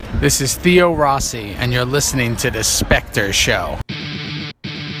This is Theo Rossi, and you're listening to The Specter Show.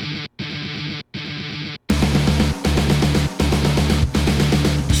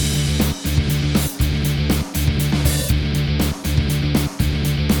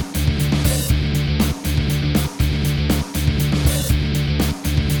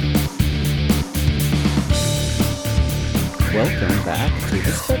 Welcome back to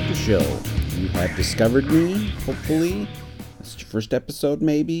The Specter Show. You have discovered me, hopefully. It's your first episode,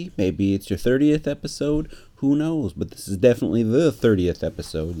 maybe. Maybe it's your 30th episode. Who knows? But this is definitely the 30th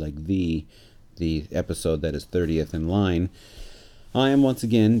episode, like the episode that is 30th in line. I am once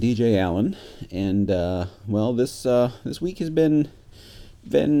again DJ Allen, and this week has been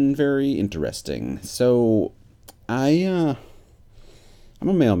very interesting. So I'm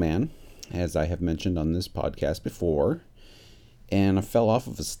a mailman, as I have mentioned on this podcast before, and I fell off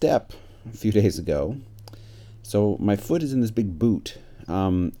of a step a few days ago. So my foot is in this big boot.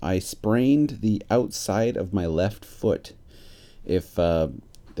 I sprained the outside of my left foot. If that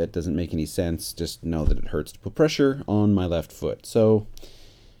doesn't make any sense, just know that it hurts to put pressure on my left foot. So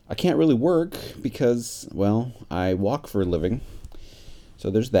I can't really work because, well, I walk for a living. So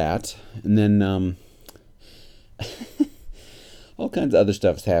there's that. And then all kinds of other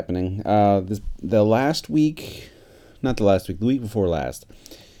stuff's happening. The week before last,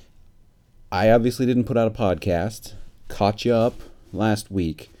 I obviously didn't put out a podcast. Caught you up last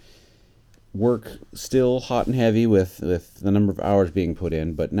week. Work still hot and heavy with the number of hours being put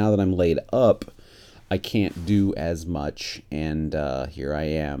in, but now that I'm laid up, I can't do as much, and here I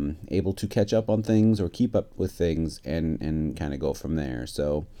am, able to catch up on things or keep up with things and kind of go from there.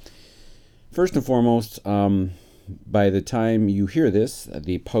 So, first and foremost, by the time you hear this,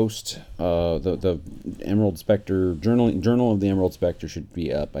 the post, the Emerald Specter Journal of the Emerald Specter should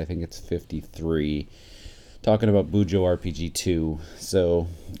be up. I think it's 53, talking about BuJoRPG 2. So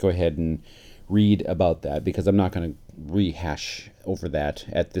go ahead and read about that, because I'm not going to rehash over that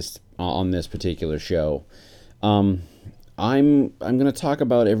on this particular show. I'm going to talk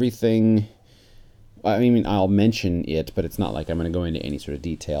about everything. I mean, I'll mention it, but it's not like I'm going to go into any sort of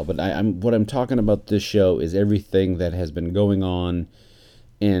detail. But what I'm talking about this show is everything that has been going on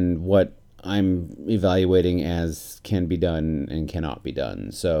and what I'm evaluating as can be done and cannot be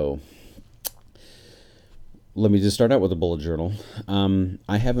done. So let me just start out with a bullet journal.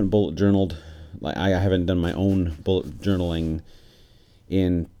 I haven't bullet journaled. I haven't done my own bullet journaling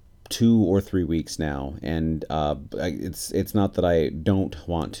in 2 or 3 weeks now, and it's not that I don't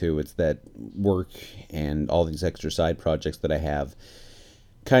want to, it's that work and all these extra side projects that I have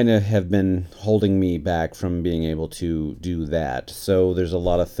kind of have been holding me back from being able to do that. So there's a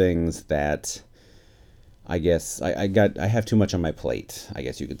lot of things that I guess I have too much on my plate, I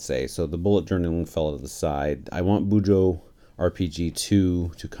guess you could say. So the bullet journaling fell to the side. I want BuJoRPG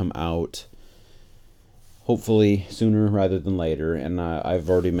 2 to come out hopefully sooner rather than later, and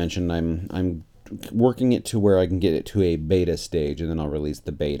I've already mentioned I'm working it to where I can get it to a beta stage, and then I'll release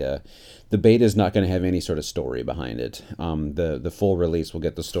the beta. The beta is not going to have any sort of story behind it. The full release will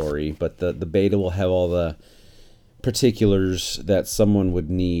get the story, but the beta will have all the particulars that someone would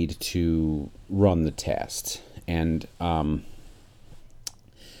need to run the test, and we'll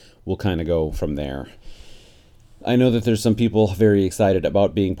kind of go from there. I know that there's some people very excited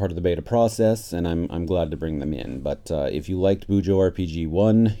about being part of the beta process, and I'm glad to bring them in. But if you liked BuJoRPG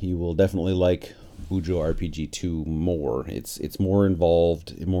 1, you will definitely like BuJoRPG 2 more. It's more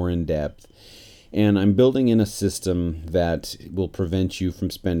involved, more in-depth, and I'm building in a system that will prevent you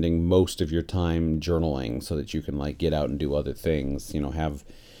from spending most of your time journaling, so that you can get out and do other things.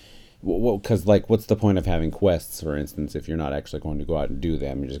 Because what's the point of having quests, for instance, if you're not actually going to go out and do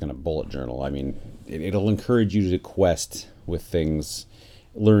them? You're just going to bullet journal. I mean, it'll encourage you to quest with things,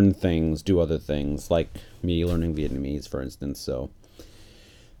 learn things, do other things, like me learning Vietnamese, for instance. So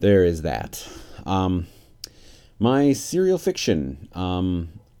there is that. My serial fiction,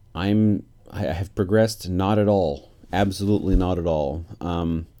 I have progressed not at all, absolutely not at all.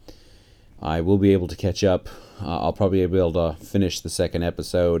 I will be able to catch up. I'll probably be able to finish the second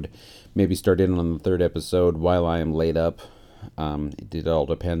episode, maybe start in on the third episode while I am laid up. It all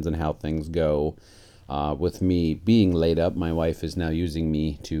depends on how things go. With me being laid up, my wife is now using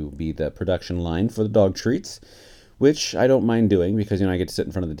me to be the production line for the dog treats, which I don't mind doing because, I get to sit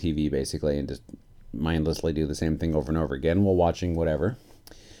in front of the TV basically and just mindlessly do the same thing over and over again while watching whatever.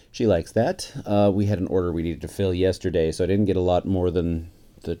 She likes that. We had an order we needed to fill yesterday, so I didn't get a lot more than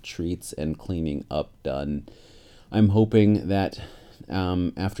the treats and cleaning up done. I'm hoping that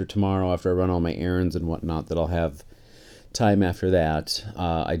after tomorrow, after I run all my errands and whatnot, that I'll have time after that.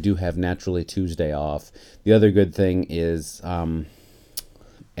 I do have Naturally Tuesday off. The other good thing is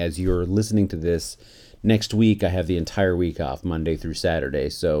as you're listening to this, next week I have the entire week off, Monday through Saturday.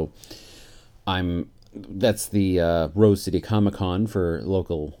 So that's the Rose City Comic Con for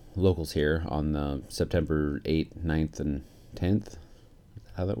locals here on September 8th, 9th, and 10th.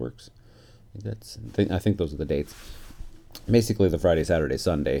 How that works? I think those are the dates. Basically, the Friday, Saturday,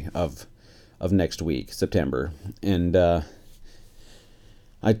 Sunday of next week, September, and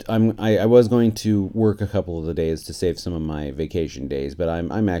I was going to work a couple of the days to save some of my vacation days, but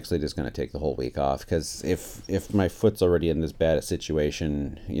I'm actually just going to take the whole week off, because if my foot's already in this bad a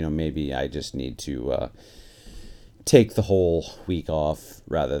situation, maybe I just need to take the whole week off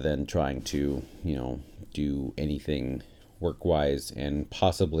rather than trying to do anything work-wise and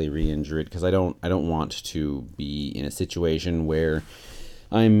possibly re-injure it, because I don't want to be in a situation where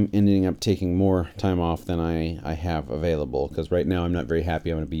I'm ending up taking more time off than I have available, because right now I'm not very happy.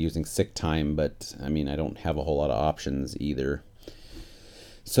 I'm going to be using sick time, but I don't have a whole lot of options either.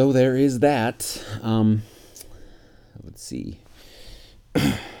 So there is that. Let's see.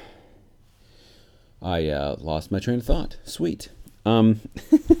 I lost my train of thought. Sweet. So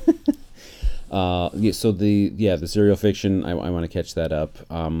the serial fiction, I want to catch that up.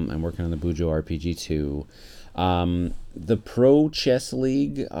 I'm working on the BuJoRPG 2. The Pro Chess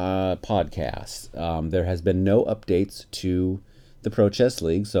League podcast. There has been no updates to the Pro Chess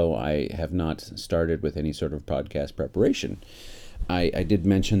League, so I have not started with any sort of podcast preparation. I did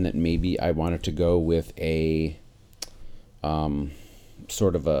mention that maybe I wanted to go with a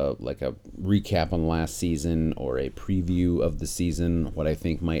sort of a recap on last season, or a preview of the season, what I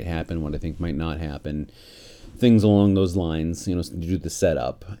think might happen, what I think might not happen, things along those lines, to do the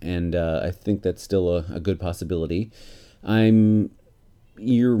setup. And I think that's still a good possibility. I'm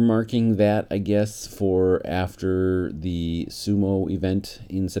earmarking that, I guess, for after the sumo event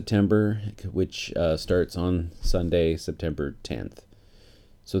in September, which starts on Sunday, September 10th.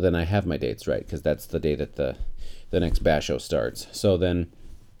 So then I have my dates right, because that's the day that the next Basho starts. So then,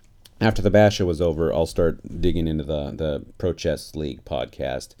 after the Basho is over, I'll start digging into the Pro Chess League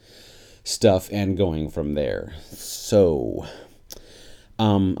podcast stuff and going from there. So,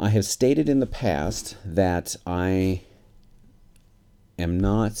 I have stated in the past that I am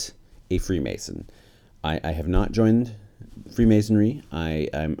not a Freemason. I have not joined Freemasonry.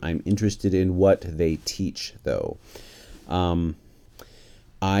 I'm interested in what they teach, though.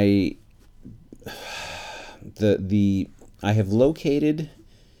 I have located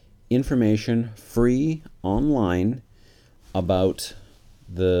information free online about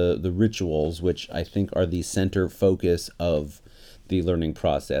the rituals, which I think are the center focus of the learning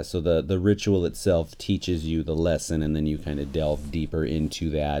process. So the ritual itself teaches you the lesson, and then you kind of delve deeper into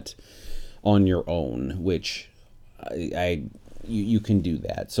that on your own, which you can do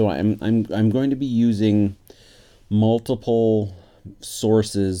that. So I'm going to be using multiple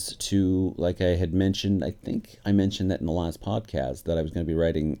sources to, like I had mentioned, I think I mentioned that in the last podcast, that I was going to be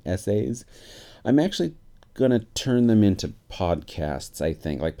writing essays. I'm actually going to turn them into podcasts, I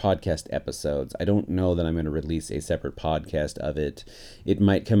think, like podcast episodes. I don't know that I'm going to release a separate podcast of it. It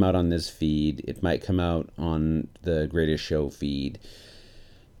might come out on this feed. It might come out on the Greatest Show feed.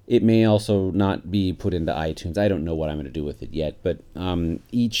 It may also not be put into iTunes. I don't know what I'm going to do with it yet, but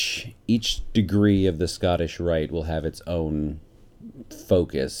each degree of the Scottish Rite will have its own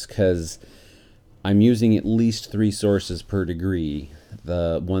focus, because I'm using at least 3 sources per degree.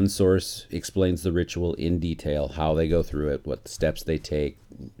 The one source explains the ritual in detail, how they go through it, what steps they take,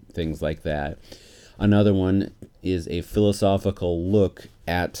 things like that. Another one is a philosophical look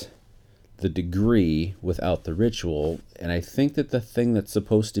at the degree without the ritual, and I think that the thing that's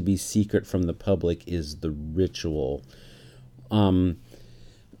supposed to be secret from the public is the ritual. I'm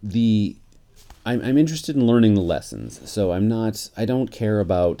interested in learning the lessons, so I don't care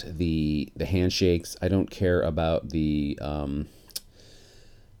about the handshakes. I don't care about the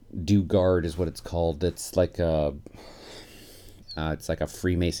do guard is what it's called. It's like a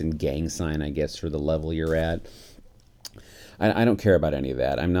Freemason gang sign, I guess, for the level you're at. I don't care about any of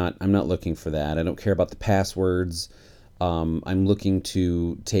that. I'm not looking for that. I don't care about the passwords. I'm looking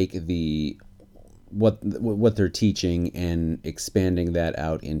to take what they're teaching and expanding that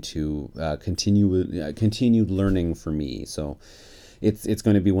out into continued learning for me. So it's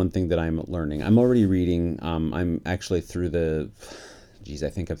going to be one thing that I'm learning. I'm already reading. I'm actually I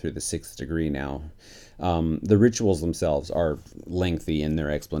think I'm through the 6th degree now. The rituals themselves are lengthy in their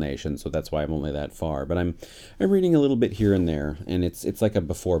explanation, so that's why I'm only that far. But I'm reading a little bit here and there, and it's like a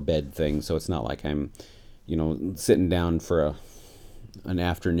before bed thing, so it's not like I'm sitting down for an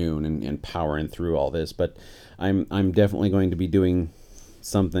afternoon and powering through all this. But I'm definitely going to be doing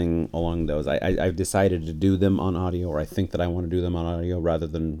something along those. I've decided to do them on audio, or I think that I want to do them on audio rather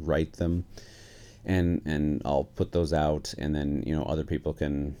than write them, and I'll put those out, and then other people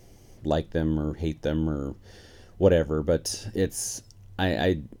can like them or hate them or whatever. But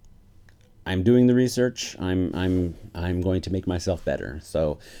I'm doing the research. I'm going to make myself better.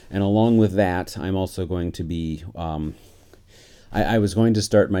 So, and along with that, I'm also going to be. I was going to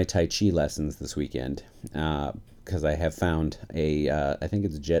start my Tai Chi lessons this weekend because I have found I think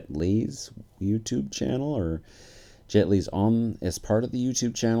it's Jet Li's YouTube channel, or Jet Li's on as part of the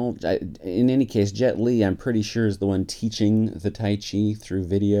YouTube channel. In any case, Jet Li, I'm pretty sure, is the one teaching the Tai Chi through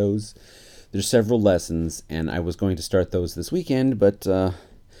videos. There's several lessons, and I was going to start those this weekend, but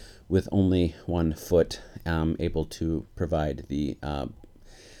with only one foot able to provide the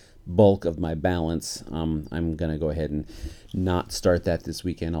bulk of my balance, I'm going to go ahead and not start that this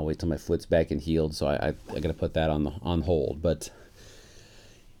weekend. I'll wait till my foot's back and healed, so I got to put that on hold. But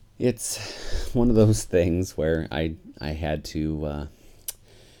it's one of those things where I had to,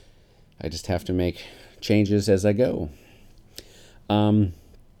 I just have to make changes as I go.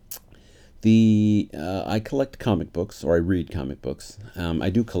 I collect comic books, or I read comic books. I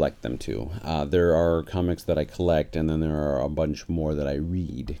do collect them too. There are comics that I collect, and then there are a bunch more that I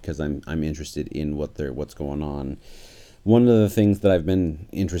read because I'm interested in what's going on. One of the things that I've been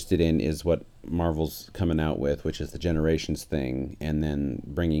interested in is what Marvel's coming out with, which is the Generations thing, and then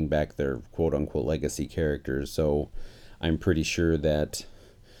bringing back their quote-unquote legacy characters. So I'm pretty sure that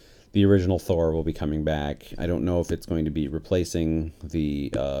the original Thor will be coming back. I don't know if it's going to be replacing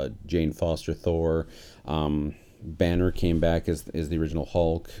the Jane Foster Thor. Banner came back as the original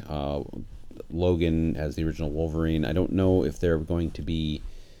Hulk. Logan as the original Wolverine. I don't know if they're going to be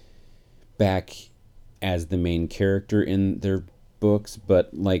back as the main character in their books,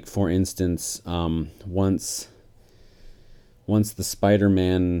 but like for instance, once the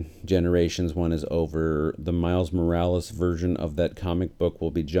Spider-Man Generations one is over, the Miles Morales version of that comic book will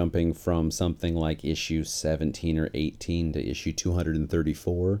be jumping from something like issue 17 or 18 to issue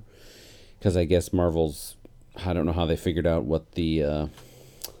 234, because I guess Marvel's, I don't know how they figured out what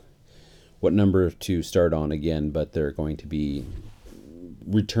number to start on again, but they're going to be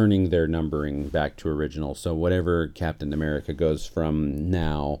returning their numbering back to original. So whatever Captain America goes from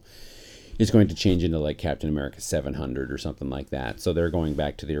now is going to change into like Captain America 700 or something like that. So they're going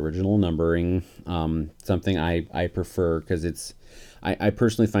back to the original numbering. Something I prefer, because I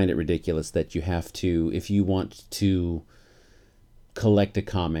personally find it ridiculous that you have to, if you want to collect a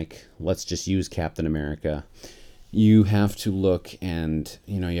comic, let's just use Captain America, you have to look and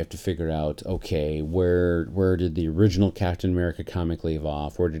you have to figure out, okay, where did the original Captain America comic leave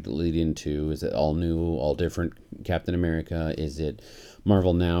off? Where did it lead into? Is it all new, all different Captain America? Is it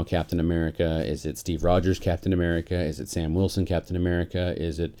Marvel Now Captain America? Is it Steve Rogers Captain America? Is it Sam Wilson Captain America?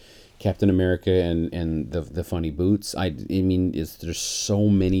 Is it Captain America and the funny boots? I mean, there's so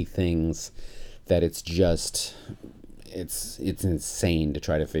many things that it's insane to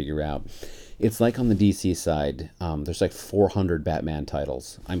try to figure out. It's like on the DC side, there's like 400 Batman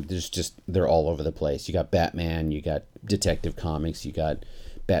titles. They're all over the place. You got Batman, you got Detective Comics, you got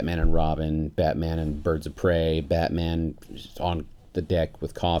Batman and Robin, Batman and Birds of Prey, Batman on the deck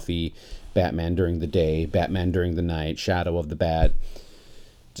with coffee, Batman during the day, Batman during the night, Shadow of the Bat.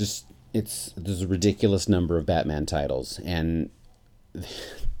 There's a ridiculous number of Batman titles, and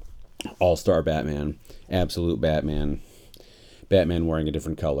All-Star Batman, Absolute Batman, Batman wearing a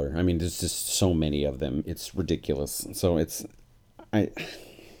different color. I mean, there's just so many of them. It's ridiculous. So I'm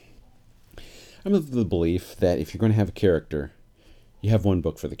of the belief that if you're going to have a character, you have one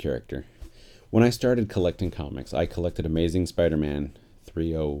book for the character. When I started collecting comics, I collected Amazing Spider-Man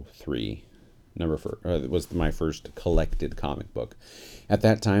 303. It was my first collected comic book. At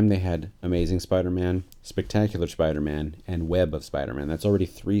that time, they had Amazing Spider-Man, Spectacular Spider-Man, and Web of Spider-Man. That's already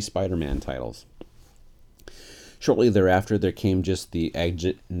 3 Spider-Man titles. Shortly thereafter, there came just the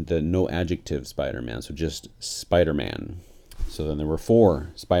no adjective Spider-Man, so just Spider-Man. So then there were 4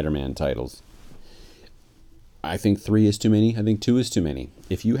 Spider-Man titles. I think 3 is too many. I think 2 is too many.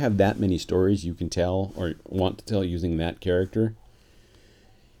 If you have that many stories you can tell or want to tell using that character,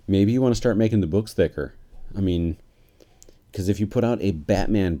 maybe you want to start making the books thicker. I mean, because if you put out a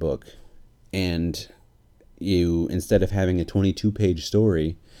Batman book and you, instead of having a 22-page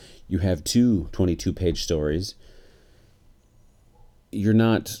story, you have 2 22-page stories, you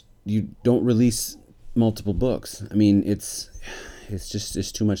don't release multiple books. I mean, it's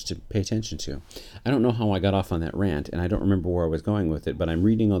too much to pay attention to. I don't know how I got off on that rant, and I don't remember where I was going with it, but I'm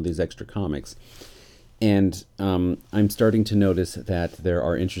reading all these extra comics, and I'm starting to notice that there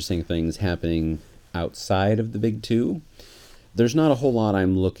are interesting things happening outside of the big 2. there's not a whole lot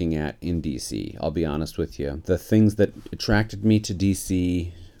I'm looking at in DC. I'll be honest with you. The things that attracted me to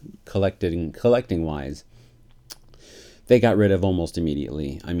DC collecting wise, they got rid of almost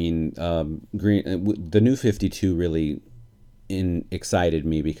immediately. I mean, the New 52 really excited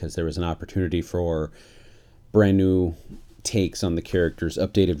me because there was an opportunity for brand new takes on the characters,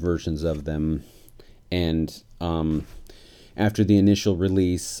 updated versions of them, and after the initial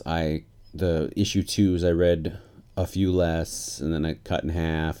release, the issue 2s I read a few less, and then I cut in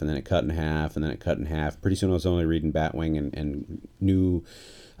half, and then it cut in half, and then it cut in half. Pretty soon I was only reading Batwing and new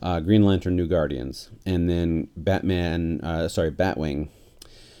Green Lantern, New Guardians, and then Batwing.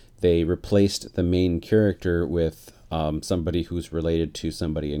 They replaced the main character with somebody who's related to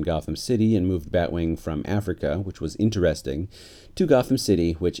somebody in Gotham City, and moved Batwing from Africa, which was interesting, to Gotham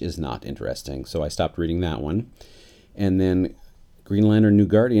City, which is not interesting. So I stopped reading that one. And then Green Lantern, New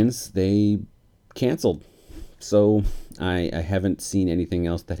Guardians, they canceled. So I haven't seen anything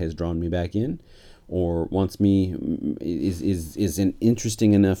else that has drawn me back in, or wants me is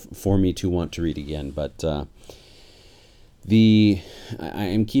interesting enough for me to want to read again. But I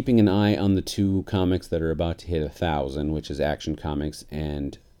am keeping an eye on the 2 comics that are about to hit 1,000, which is Action Comics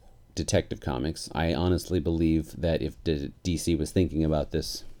and Detective Comics. I honestly believe that if DC was thinking about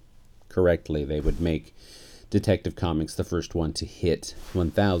this correctly, they would make Detective Comics the first one to hit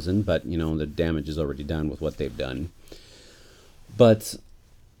 1,000, but the damage is already done with what they've done. But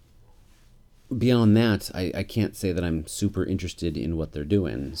beyond that, I can't say that I'm super interested in what they're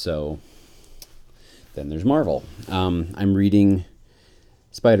doing. So then there's Marvel. I'm reading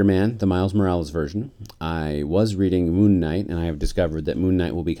Spider-Man, the Miles Morales version. I was reading Moon Knight, and I have discovered that Moon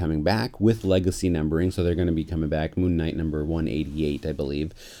Knight will be coming back with legacy numbering, so they're going to be coming back. Moon Knight number 188, I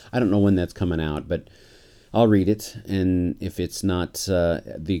believe. I don't know when that's coming out, but I'll read it, and if it's not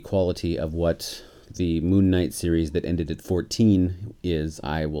the quality of what the Moon Knight series that ended at 14 is,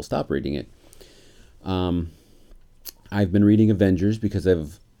 I will stop reading it. I've been reading Avengers because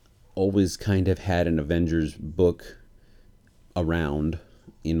I've always kind of had an Avengers book around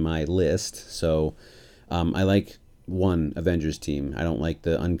in my list, so I like one Avengers team. I don't like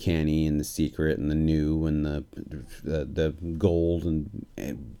the Uncanny and the Secret and the New and the Gold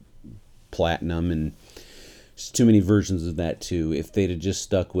and Platinum, and just too many versions of that too. If they'd have just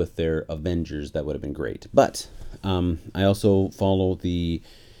stuck with their Avengers, that would have been great. But I also follow the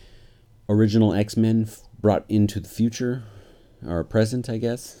original X-Men brought into the future, or present, I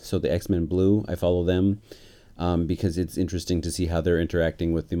guess. So the X-Men Blue, I follow them because it's interesting to see how they're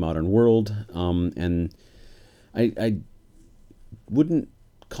interacting with the modern world. And I wouldn't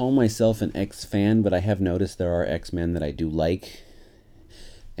call myself an X fan, but I have noticed there are X-Men that I do like.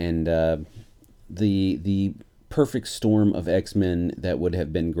 And the perfect storm of X-Men that would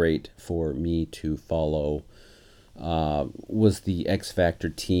have been great for me to follow was the X Factor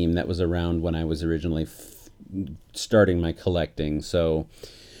team that was around when I was originally starting my collecting. So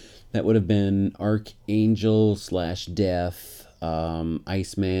that would have been Archangel / Death,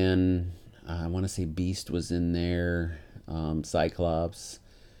 Iceman, I want to say Beast was in there, Cyclops,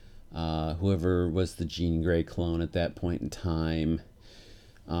 whoever was the Jean Grey clone at that point in time.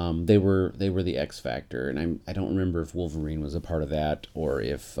 They were the X Factor, and I don't remember if Wolverine was a part of that, or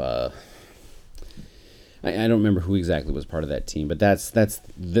if I don't remember who exactly was part of that team. But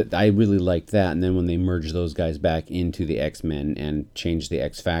I really liked that. And then when they merged those guys back into the X-Men and changed the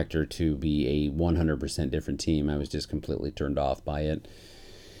X Factor to be a 100% different team, I was just completely turned off by it.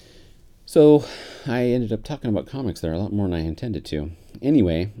 So I ended up talking about comics there a lot more than I intended to.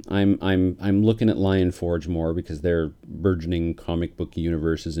 Anyway, I'm looking at Lion Forge more because their burgeoning comic book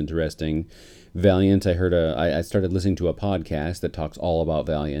universe is interesting. Valiant, I started listening to a podcast that talks all about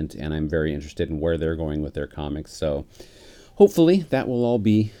Valiant, and I'm very interested in where they're going with their comics. So hopefully that will all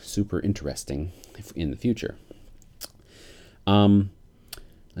be super interesting in the future.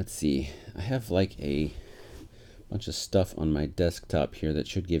 Let's see. I have like a bunch of stuff on my desktop here that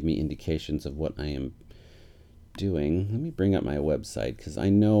should give me indications of what I am doing. Let me bring up my website because I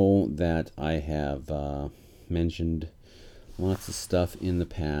know that I have mentioned lots of stuff in the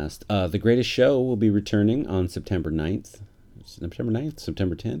past. The Greatest Show will be returning on September 9th. September 9th?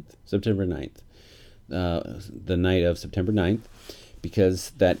 September 10th? September 9th. The night of September 9th,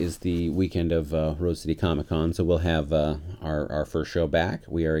 because that is the weekend of Rose City Comic Con. So we'll have our first show back.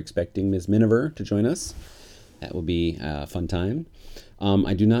 We are expecting Ms. Miniver to join us. That will be a fun time.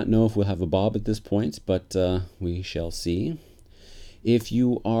 I do not know if we'll have a Bob at this point, but we shall see. If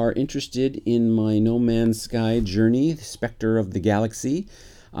you are interested in my No Man's Sky journey, the Specter of the Galaxy,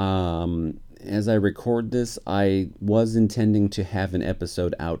 as I record this, I was intending to have an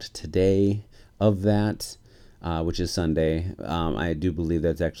episode out today of that. which is Sunday. I do believe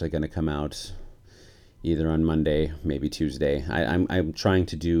that's actually going to come out either on Monday, maybe Tuesday. I'm trying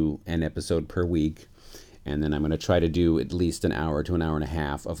to do an episode per week, and then I'm going to try to do at least an hour to an hour and a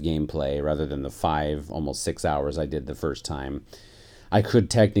half of gameplay rather than the 5, almost 6 hours I did the first time. I could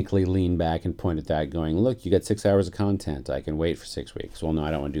technically lean back and point at that going, look, you got 6 hours of content. I can wait for 6 weeks. Well, no,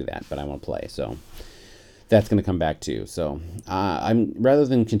 I don't want to do that, but I want to play. So that's going to come back too. So I'm rather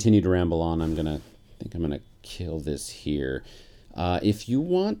than continue to ramble on, I'm going to kill this here. If you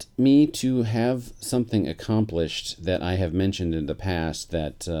want me to have something accomplished that I have mentioned in the past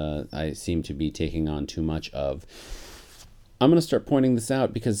that I seem to be taking on too much of, I'm going to start pointing this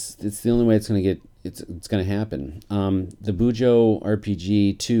out because it's the only way it's going to happen. The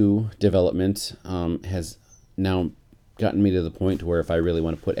BuJoRPG 2 development has now gotten me to the point to where if I really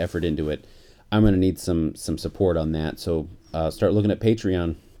want to put effort into it, I'm going to need some support on that. So start looking at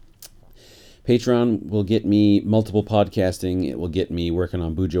Patreon. Patreon will get me multiple podcasting. It will get me working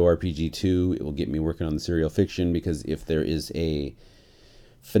on BuJoRPG 2. It will get me working on the serial fiction, because if there is a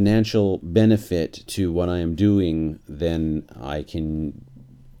financial benefit to what I am doing, then I can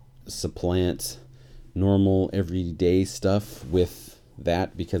supplant normal everyday stuff with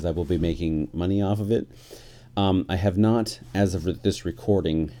that, because I will be making money off of it. I have not, as of this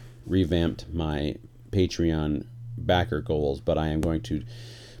recording, revamped my Patreon backer goals, but I am going to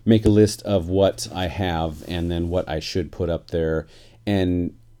make a list of what I have and then what I should put up there,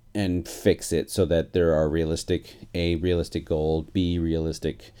 and fix it so that there are realistic goal, B,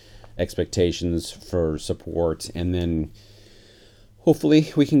 realistic expectations for support, and then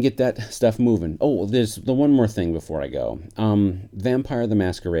hopefully we can get that stuff moving. Oh, there's the one more thing before I go. Vampire the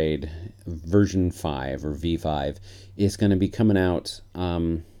Masquerade version 5 or V5 is going to be coming out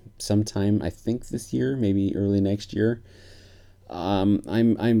sometime, I think this year, maybe early next year.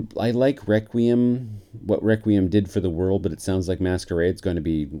 I like Requiem, what Requiem did for the world, but it sounds like Masquerade's going to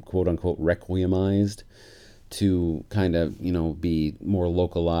be quote unquote Requiemized to kind of, be more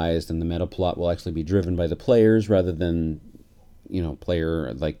localized, and the meta plot will actually be driven by the players rather than,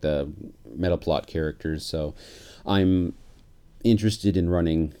 player like the meta plot characters. So I'm interested in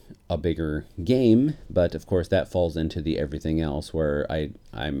running a bigger game, but of course that falls into the everything else where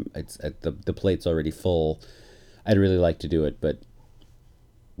it's at the plate's already full. I'd really like to do it, but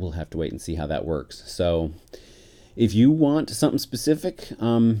we'll have to wait and see how that works. So if you want something specific,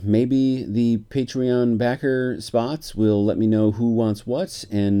 maybe the Patreon backer spots will let me know who wants what,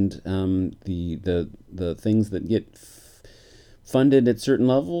 and the things that get funded at certain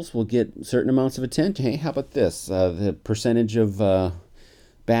levels will get certain amounts of attention. Hey, how about this? The percentage of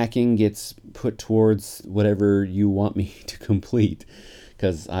backing gets put towards whatever you want me to complete,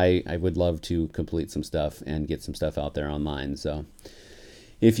 because I would love to complete some stuff and get some stuff out there online. So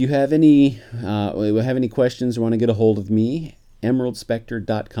if you have any questions or want to get a hold of me,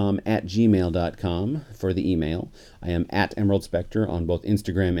 emeraldspecter.com@gmail.com for the email. I am at emeraldspecter on both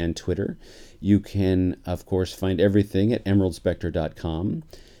Instagram and Twitter. You can, of course, find everything at emeraldspecter.com.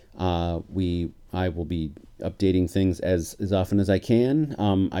 I will be updating things as often as I can.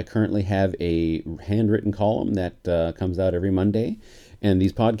 I currently have a handwritten column that comes out every Monday, and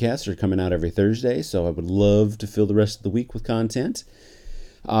these podcasts are coming out every Thursday, so I would love to fill the rest of the week with content.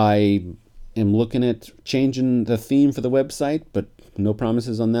 I am looking at changing the theme for the website, but no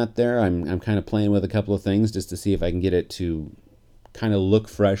promises on that there. I'm kind of playing with a couple of things just to see if I can get it to kind of look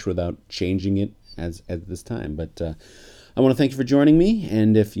fresh without changing it at this time. But I want to thank you for joining me,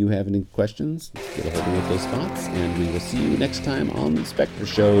 and if you have any questions, get a hold of me with those spots, and we will see you next time on the Specter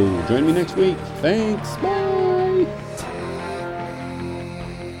Show. Join me next week. Thanks. Bye.